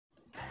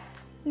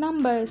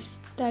Numbers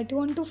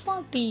 31 to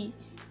 40.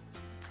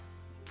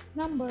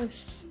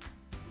 Numbers.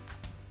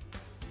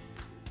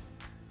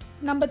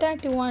 Number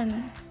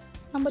 31.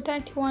 Number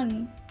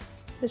 31.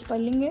 The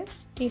spelling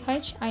is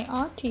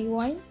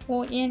THIRTYONE.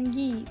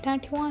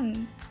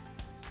 31.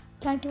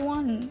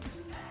 31.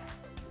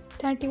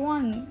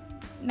 31.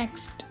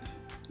 Next.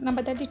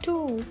 Number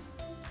 32.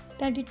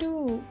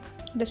 32.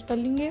 The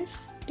spelling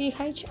is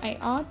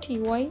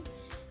THIRTYTWO.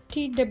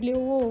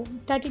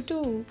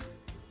 32.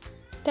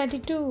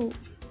 32.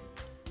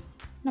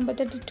 Number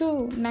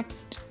 32.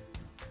 Next.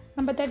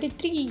 Number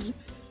 33.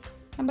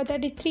 Number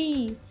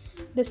 33.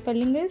 The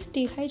spelling is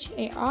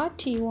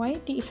THARTYTHREE.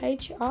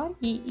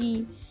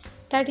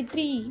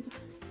 33.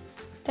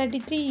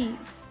 33.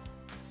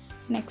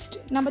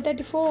 Next. Number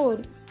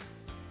 34.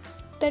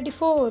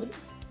 34.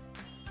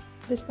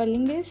 The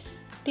spelling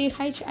is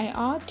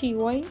THIRTYFOUR.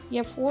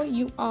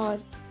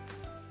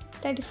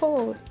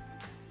 34.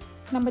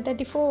 Number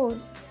 34.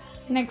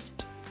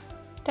 Next.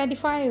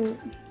 35.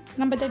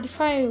 Number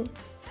 35.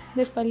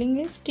 The spelling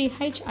is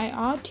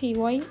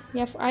THIRTYFIVE.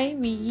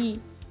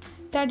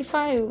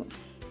 35.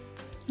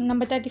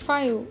 Number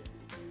 35.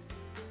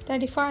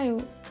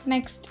 35.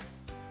 Next.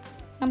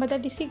 Number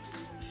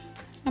 36.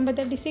 Number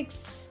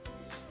 36.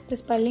 The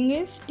spelling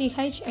is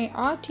THIRTYSIX.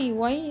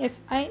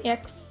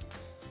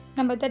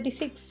 Number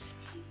 36.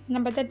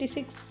 Number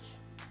 36.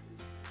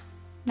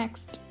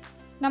 Next.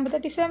 Number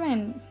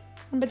 37.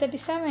 Number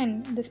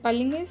 37. The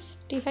spelling is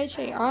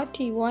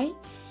THIRTYSEVEN.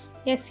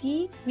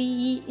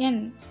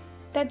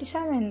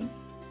 37.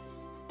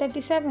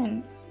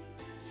 37.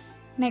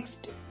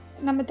 Next.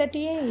 Number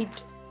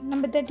 38.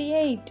 Number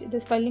 38. The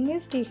spelling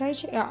is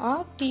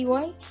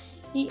THIRTYEIGHT.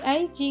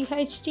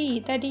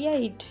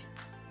 38.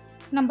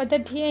 Number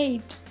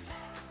 38.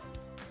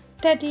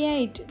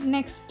 38.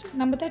 Next.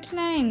 Number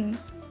 39.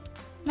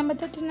 Number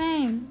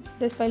 39.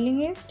 The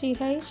spelling is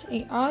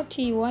THIRTYNINE.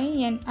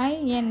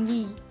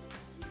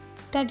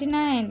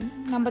 39.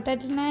 Number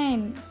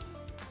 39.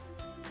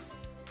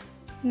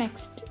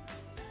 Next.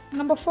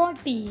 Number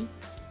 40.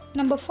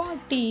 Number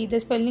 40. The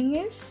spelling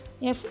is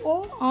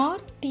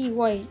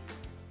FORTY.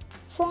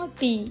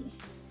 40.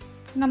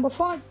 Number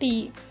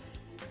 40.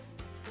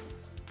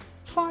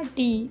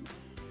 40.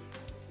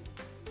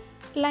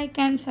 Like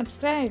and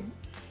subscribe.